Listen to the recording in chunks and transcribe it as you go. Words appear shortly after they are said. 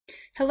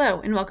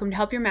Hello and welcome to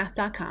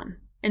helpyourmath.com.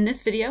 In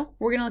this video,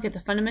 we're going to look at the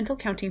fundamental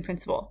counting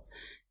principle,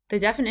 the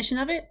definition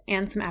of it,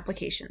 and some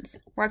applications.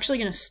 We're actually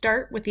going to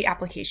start with the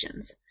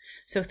applications.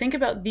 So think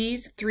about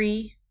these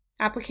three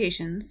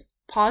applications,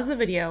 pause the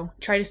video,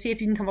 try to see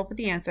if you can come up with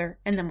the answer,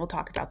 and then we'll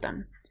talk about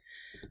them.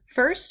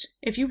 First,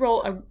 if you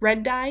roll a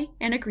red die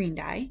and a green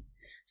die,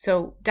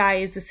 so die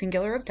is the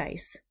singular of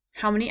dice,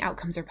 how many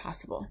outcomes are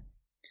possible?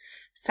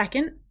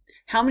 Second,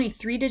 how many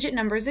three-digit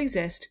numbers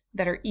exist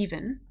that are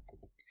even?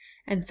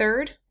 And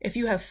third, if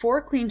you have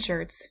 4 clean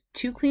shirts,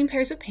 2 clean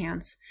pairs of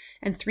pants,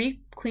 and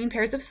 3 clean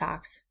pairs of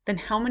socks, then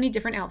how many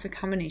different outfit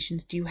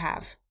combinations do you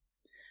have?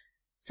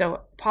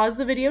 So pause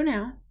the video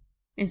now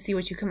and see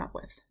what you come up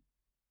with.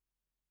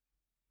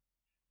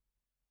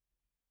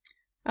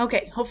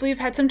 Okay, hopefully you've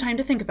had some time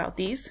to think about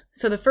these.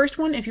 So the first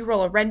one, if you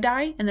roll a red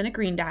die and then a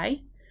green die,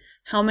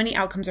 how many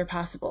outcomes are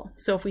possible?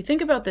 So if we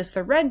think about this,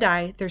 the red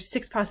die, there's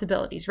 6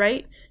 possibilities,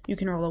 right? You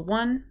can roll a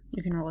 1,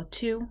 you can roll a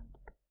 2,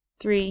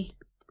 3,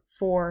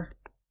 4,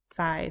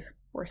 5,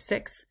 or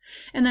 6.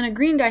 And then a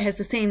green die has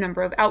the same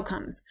number of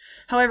outcomes.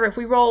 However, if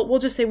we roll, we'll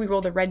just say we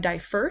roll the red die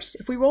first.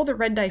 If we roll the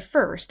red die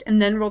first and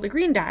then roll the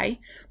green die,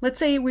 let's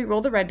say we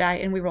roll the red die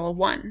and we roll a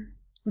 1.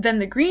 Then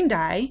the green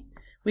die,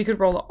 we could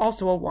roll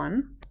also a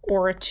 1,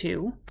 or a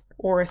 2,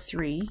 or a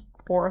 3,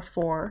 or a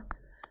 4,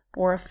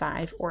 or a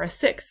 5, or a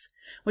 6.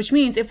 Which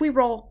means if we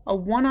roll a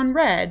 1 on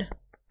red,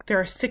 there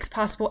are 6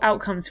 possible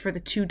outcomes for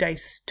the 2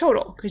 dice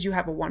total, because you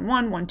have a 1,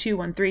 1, 1, 2,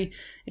 1, 3,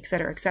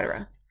 etc.,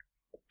 etc.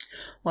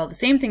 Well, the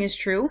same thing is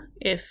true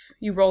if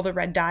you roll the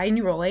red die and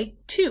you roll a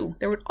 2.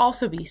 There would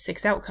also be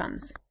 6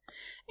 outcomes.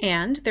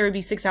 And there would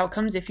be 6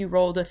 outcomes if you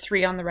rolled a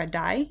 3 on the red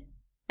die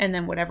and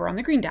then whatever on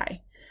the green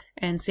die.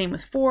 And same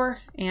with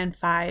 4 and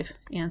 5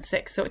 and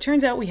 6. So it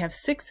turns out we have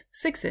 6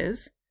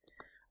 sixes,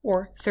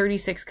 or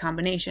 36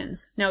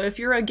 combinations. Now, if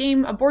you're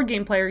a board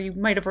game player, you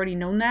might have already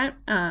known that.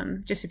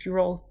 Just if you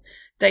roll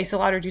dice a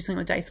lot or do something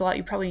with dice a lot,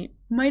 you probably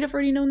might have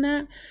already known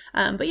that.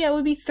 But yeah, it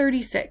would be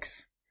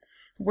 36.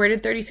 Where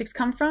did 36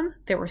 come from?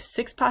 There were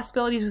 6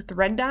 possibilities with the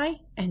red die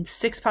and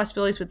 6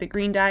 possibilities with the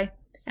green die,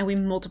 and we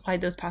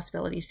multiplied those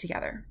possibilities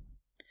together.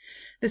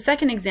 The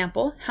second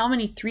example, how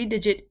many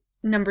 3-digit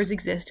numbers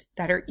exist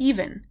that are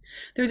even?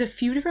 There's a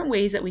few different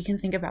ways that we can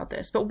think about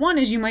this, but one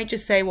is you might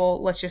just say,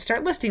 well, let's just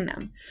start listing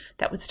them.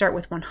 That would start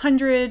with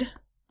 100,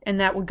 and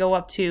that would go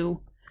up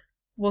to,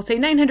 we'll say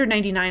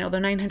 999, although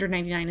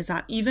 999 is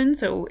not even,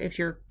 so if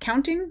you're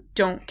counting,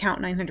 don't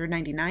count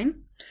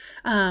 999.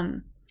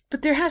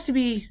 But there has to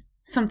be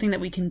something that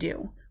we can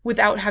do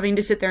without having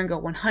to sit there and go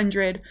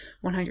 100,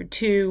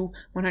 102,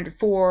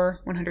 104,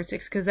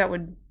 106, because that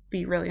would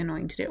be really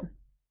annoying to do.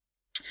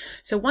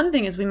 So one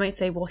thing is we might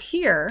say, well,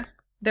 here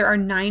there are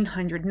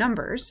 900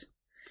 numbers,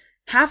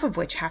 half of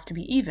which have to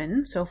be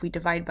even. So if we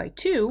divide by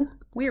 2,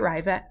 we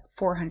arrive at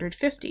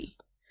 450.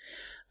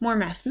 More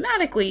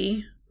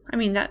mathematically, I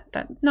mean, not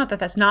that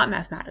that's not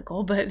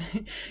mathematical, but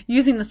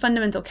using the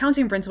fundamental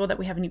counting principle that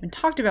we haven't even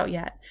talked about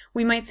yet,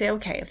 we might say,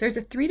 okay, if there's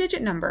a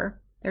 3-digit number,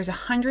 there's a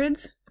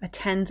hundreds, a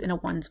tens, and a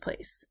ones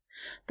place.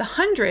 The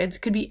hundreds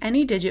could be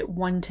any digit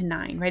 1 to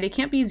 9, right? It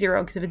can't be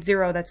 0, because if it's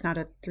 0, that's not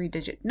a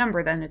 3-digit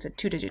number, then it's a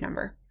 2-digit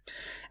number.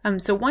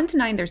 So 1 to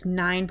 9, there's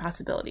 9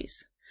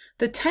 possibilities.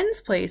 The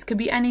tens place could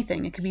be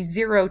anything. It could be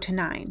 0 to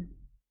 9.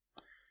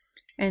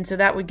 And so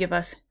that would give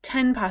us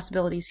 10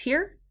 possibilities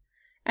here.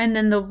 And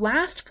then the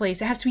last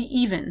place, it has to be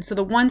even. So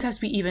the ones has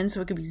to be even, so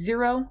it could be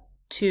 0,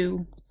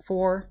 2,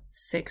 4,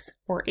 6,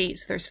 or 8.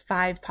 So there's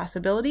 5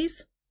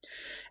 possibilities.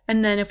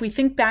 And then if we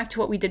think back to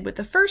what we did with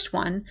the first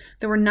one,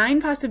 there were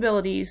 9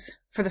 possibilities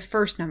for the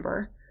first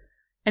number,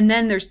 and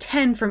then there's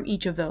 10 from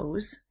each of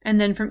those, and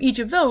then from each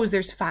of those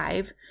there's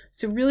 5.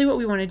 So really what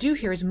we want to do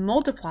here is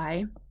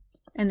multiply,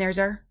 and there's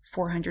our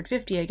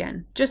 450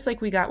 again, just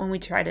like we got when we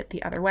tried it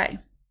the other way.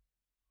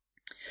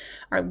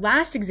 Our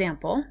last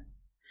example,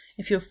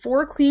 if you have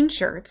 4 clean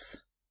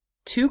shirts,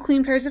 2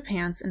 clean pairs of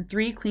pants, and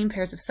 3 clean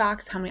pairs of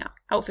socks, how many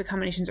outfit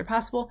combinations are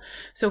possible?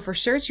 So for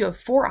shirts you have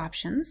 4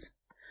 options.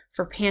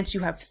 For pants,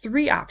 you have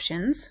 3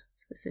 options.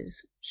 So this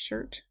is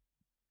shirt,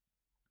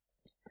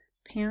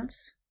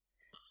 pants,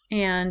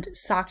 and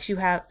socks you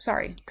have,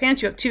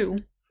 pants you have 2.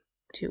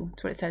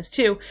 That's what it says,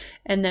 2.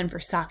 And then for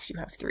socks, you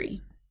have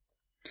 3.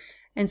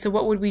 And so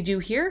what would we do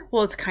here?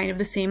 Well, it's kind of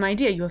the same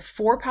idea. You have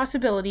 4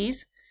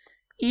 possibilities.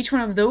 Each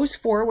one of those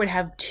 4 would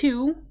have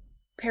 2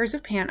 pairs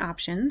of pant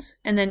options,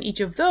 and then each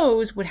of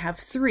those would have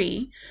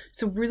 3.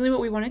 So really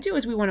what we want to do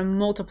is we want to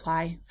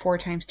multiply 4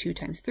 times 2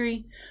 times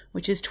 3,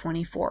 which is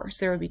 24. So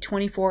there would be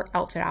 24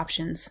 outfit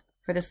options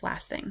for this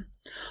last thing.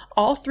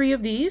 All 3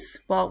 of these,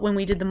 well, when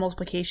we did the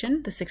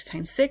multiplication, the 6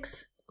 times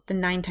 6, the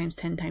 9 times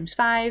 10 times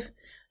 5,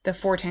 the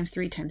 4 times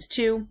 3 times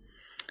 2,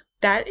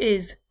 that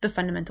is the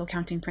fundamental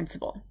counting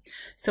principle.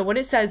 So what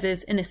it says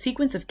is, in a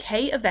sequence of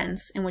k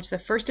events in which the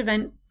first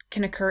event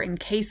can occur in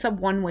k sub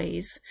 1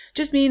 ways,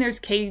 just meaning there's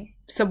k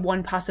sub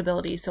 1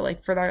 possibilities. So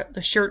like for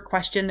the shirt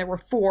question, there were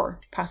 4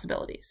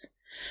 possibilities.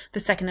 The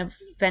second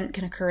event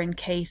can occur in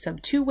k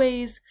sub 2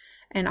 ways,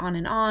 and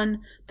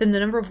on, then the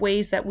number of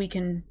ways that we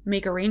can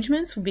make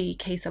arrangements would be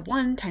k sub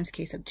 1 times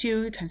k sub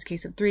 2 times k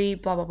sub 3,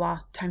 blah, blah, blah,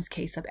 times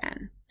k sub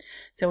n.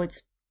 So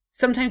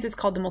sometimes it's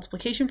called the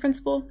multiplication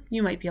principle.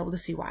 You might be able to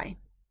see why.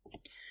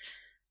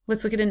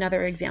 Let's look at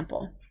another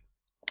example.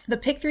 The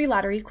Pick 3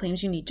 lottery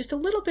claims you need just a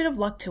little bit of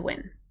luck to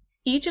win.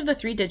 Each of the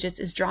 3 digits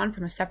is drawn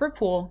from a separate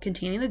pool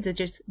containing the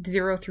digits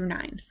 0 through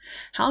 9.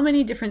 How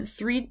many different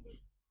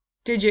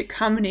 3-digit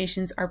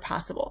combinations are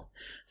possible?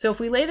 So if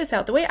we lay this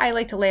out, the way I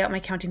like to lay out my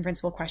counting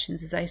principle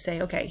questions is I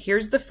say, okay,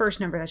 here's the first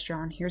number that's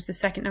drawn, here's the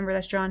second number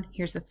that's drawn,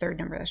 here's the third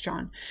number that's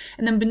drawn.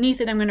 And then beneath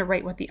it, I'm going to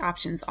write what the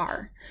options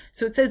are.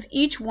 So it says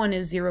each one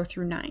is 0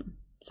 through 9.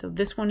 So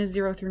this one is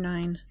 0 through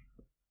 9,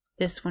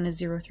 this one is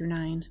 0 through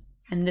 9,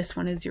 and this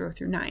one is 0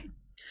 through 9.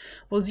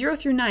 Well, 0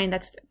 through 9,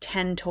 that's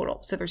 10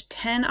 total. So there's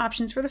 10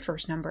 options for the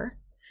first number,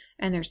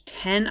 and there's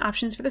 10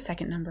 options for the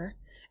second number,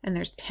 and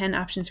there's 10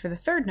 options for the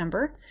third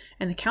number,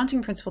 and the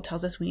counting principle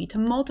tells us we need to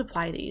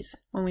multiply these.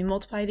 When we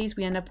multiply these,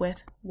 we end up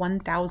with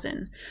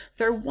 1,000.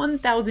 So there are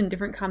 1,000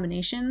 different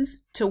combinations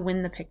to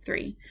win the Pick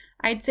 3.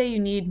 I'd say you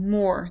need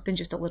more than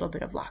just a little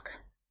bit of luck.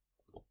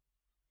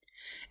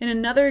 In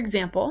another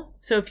example,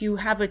 so if you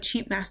have a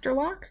cheap master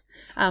lock,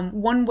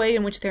 one way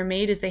in which they're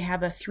made is they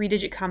have a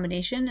 3-digit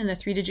combination, and the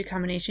 3-digit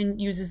combination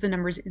uses the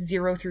numbers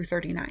 0 through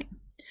 39.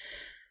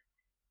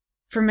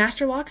 For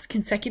master locks,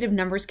 consecutive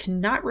numbers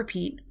cannot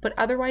repeat, but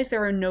otherwise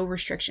there are no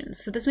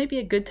restrictions. So this might be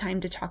a good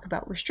time to talk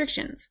about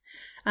restrictions.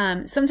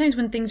 Sometimes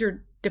when things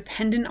are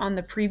dependent on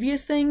the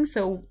previous thing,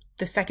 so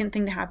the second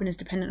thing to happen is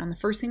dependent on the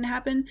first thing to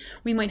happen,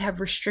 we might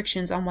have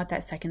restrictions on what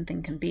that second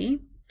thing can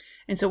be.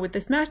 And so with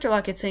this master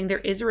lock, it's saying there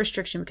is a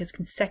restriction because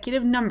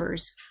consecutive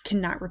numbers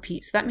cannot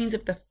repeat. So that means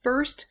if the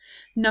first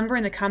number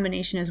in the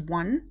combination is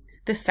 1,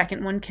 the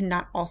second one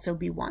cannot also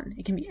be 1.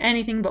 It can be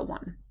anything but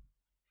 1.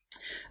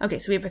 Okay,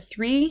 so we have a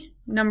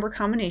 3-number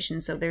combination.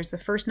 So there's the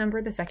first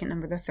number, the second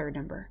number, the third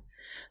number.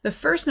 The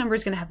first number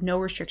is going to have no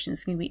restrictions.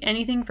 It's going to be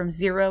anything from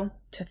 0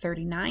 to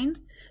 39.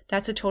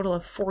 That's a total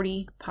of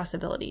 40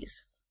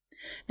 possibilities.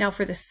 Now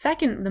for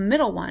the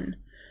middle one,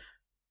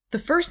 the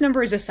first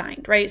number is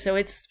assigned, right? So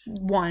it's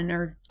 1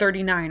 or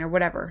 39 or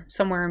whatever,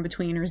 somewhere in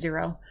between or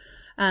 0.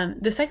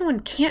 The second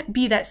one can't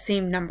be that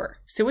same number.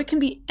 So it can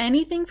be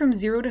anything from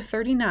 0 to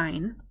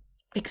 39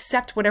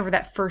 except whatever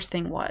that first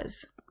thing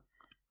was,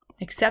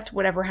 except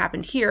whatever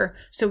happened here.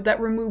 So that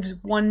removes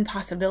one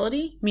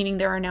possibility, meaning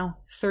there are now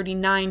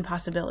 39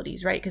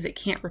 possibilities, right? Because it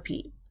can't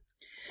repeat.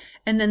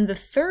 And then the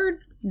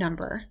third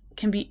number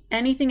can be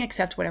anything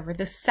except whatever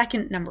the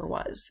second number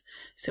was.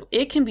 So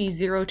it can be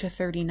 0 to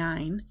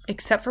 39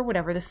 except for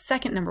whatever the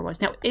second number was.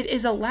 Now it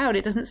is allowed.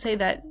 It doesn't say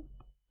that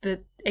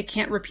it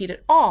can't repeat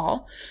at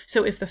all.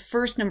 So if the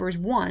first number is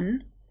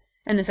 1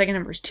 and the second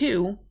number is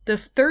 2, the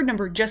third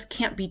number just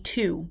can't be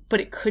 2, but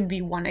it could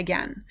be 1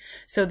 again.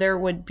 So there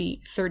would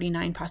be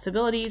 39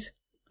 possibilities.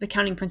 The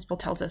counting principle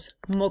tells us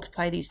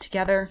multiply these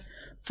together.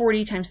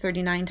 40 times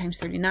 39 times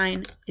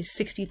 39 is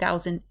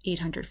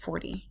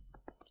 60,840.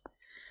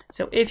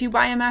 So if you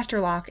buy a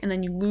master lock and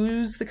then you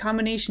lose the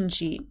combination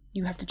sheet,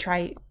 you have to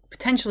try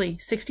potentially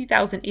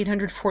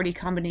 60,840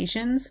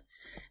 combinations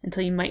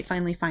until you might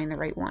finally find the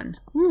right one.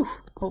 Whew,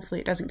 hopefully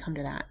it doesn't come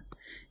to that.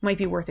 It might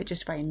be worth it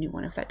just to buy a new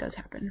one if that does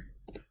happen.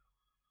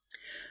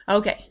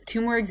 Okay, 2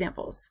 more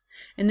examples.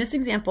 In this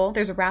example,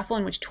 there's a raffle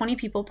in which 20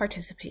 people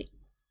participate.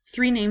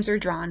 3 names are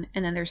drawn,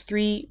 and then there's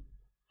 3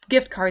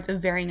 gift cards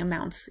of varying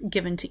amounts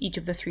given to each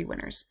of the 3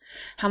 winners.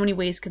 How many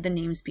ways could the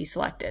names be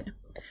selected?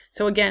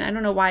 So again, I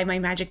don't know why my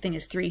magic thing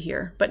is 3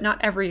 here, but not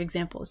every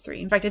example is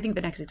 3. In fact, I think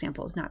the next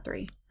example is not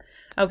 3.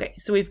 Okay,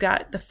 so we've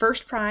got the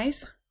first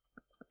prize,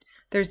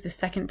 there's the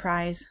second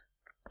prize,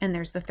 and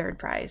there's the third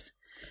prize.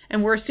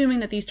 And we're assuming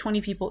that these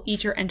 20 people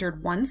each are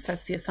entered once.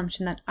 That's the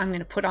assumption that I'm going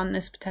to put on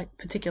this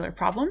particular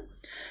problem,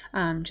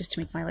 just to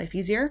make my life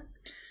easier.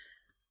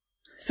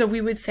 So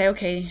we would say,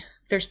 okay,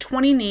 there's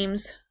 20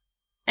 names.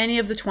 Any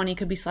of the 20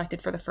 could be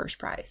selected for the first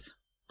prize.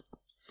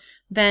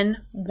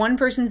 Then one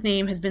person's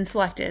name has been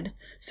selected.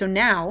 So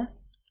now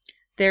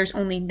there's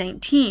only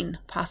 19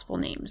 possible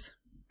names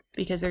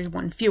because there's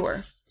 1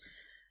 fewer.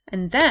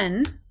 And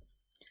then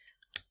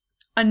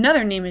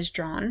another name is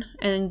drawn,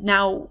 and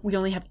now we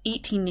only have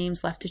 18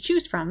 names left to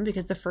choose from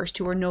because the first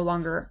 2 are no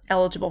longer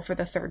eligible for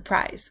the third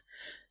prize.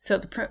 So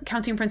the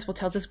counting principle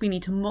tells us we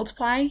need to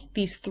multiply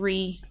these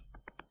 3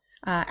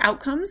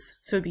 outcomes.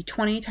 So it'd be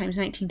 20 times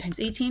 19 times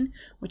 18,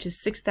 which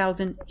is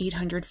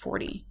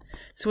 6,840.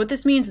 So what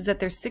this means is that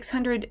there's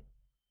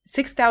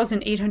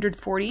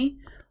 6,840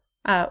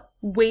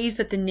 ways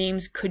that the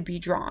names could be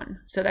drawn.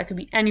 So that could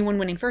be anyone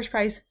winning first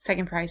prize,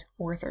 second prize,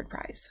 or third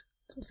prize.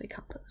 So we'll say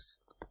compose.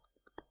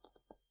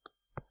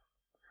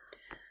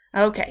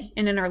 Okay,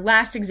 and in our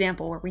last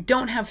example where we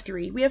don't have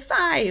 3, we have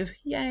 5.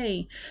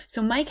 Yay!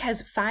 So Mike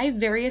has 5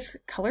 various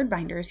colored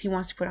binders he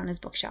wants to put on his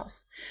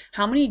bookshelf.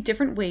 How many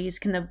different ways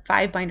can the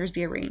 5 binders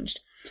be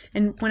arranged?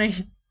 And when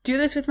I do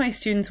this with my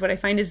students, what I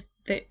find is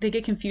that they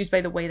get confused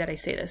by the way that I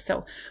say this.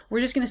 So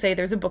we're just going to say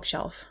there's a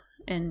bookshelf,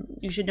 and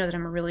you should know that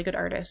I'm a really good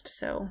artist,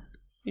 so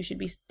you should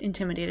be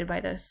intimidated by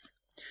this.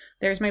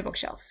 There's my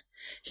bookshelf.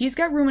 He's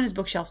got room in his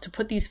bookshelf to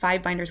put these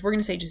 5 binders, we're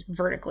going to say just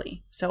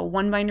vertically. So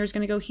one binder is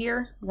going to go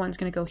here, one's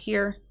going to go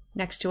here,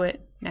 next to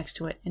it, next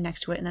to it, and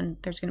next to it, and then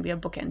there's going to be a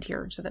bookend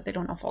here so that they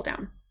don't all fall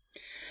down.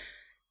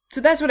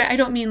 So that's what I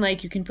don't mean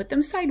like you can put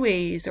them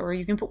sideways or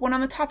you can put one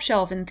on the top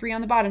shelf and 3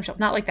 on the bottom shelf.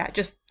 Not like that.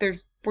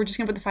 We're just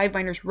going to put the 5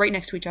 binders right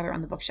next to each other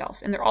on the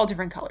bookshelf, and they're all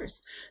different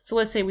colors. So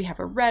let's say we have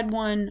a red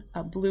one,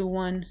 a blue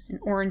one, an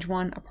orange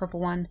one, a purple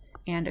one,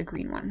 and a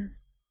green one.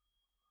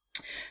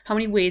 How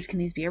many ways can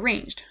these be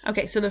arranged?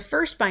 Okay, so the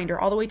first binder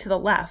all the way to the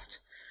left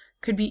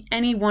could be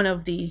any one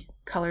of the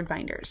colored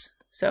binders.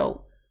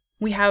 So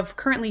we have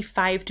currently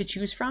 5 to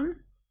choose from.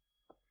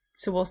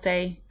 So we'll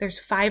say there's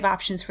 5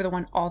 options for the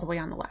one all the way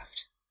on the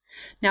left.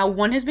 Now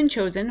one has been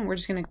chosen. We're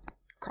just going to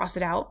cross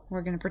it out.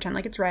 We're going to pretend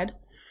like it's red.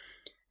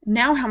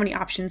 Now how many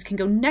options can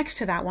go next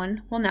to that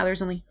one? Well, now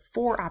there's only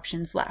 4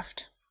 options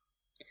left.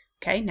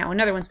 Okay, now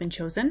another one's been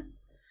chosen.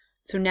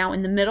 So now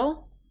in the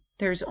middle,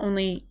 there's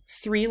only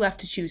 3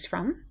 left to choose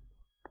from.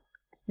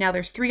 Now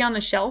there's 3 on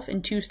the shelf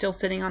and 2 still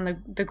sitting on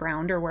the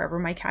ground or wherever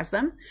Mike has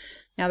them.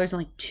 Now there's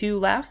only 2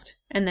 left.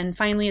 And then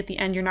finally at the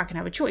end, you're not going to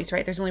have a choice,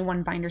 right? There's only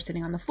 1 binder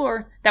sitting on the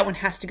floor. That one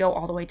has to go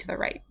all the way to the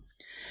right.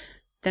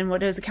 Then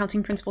what does the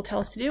counting principle tell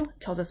us to do? It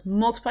tells us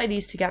multiply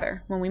these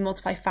together. When we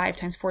multiply 5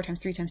 times 4 times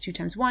 3 times 2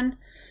 times 1,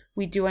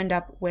 we do end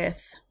up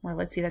with, well,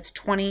 let's see, that's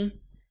 20.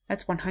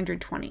 That's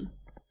 120.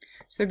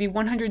 So there'd be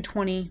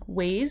 120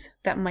 ways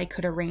that Mike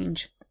could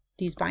arrange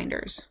these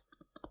binders.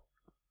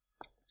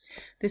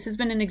 This has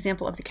been an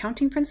example of the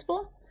counting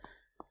principle,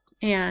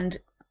 and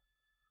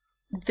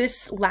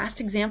this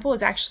last example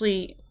is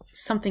actually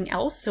something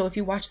else. So if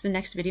you watch the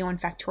next video on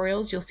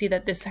factorials, you'll see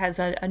that this has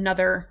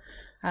another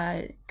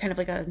kind of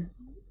like a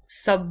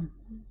sub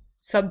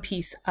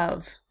piece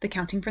of the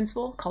counting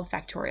principle called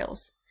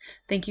factorials.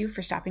 Thank you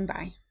for stopping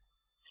by.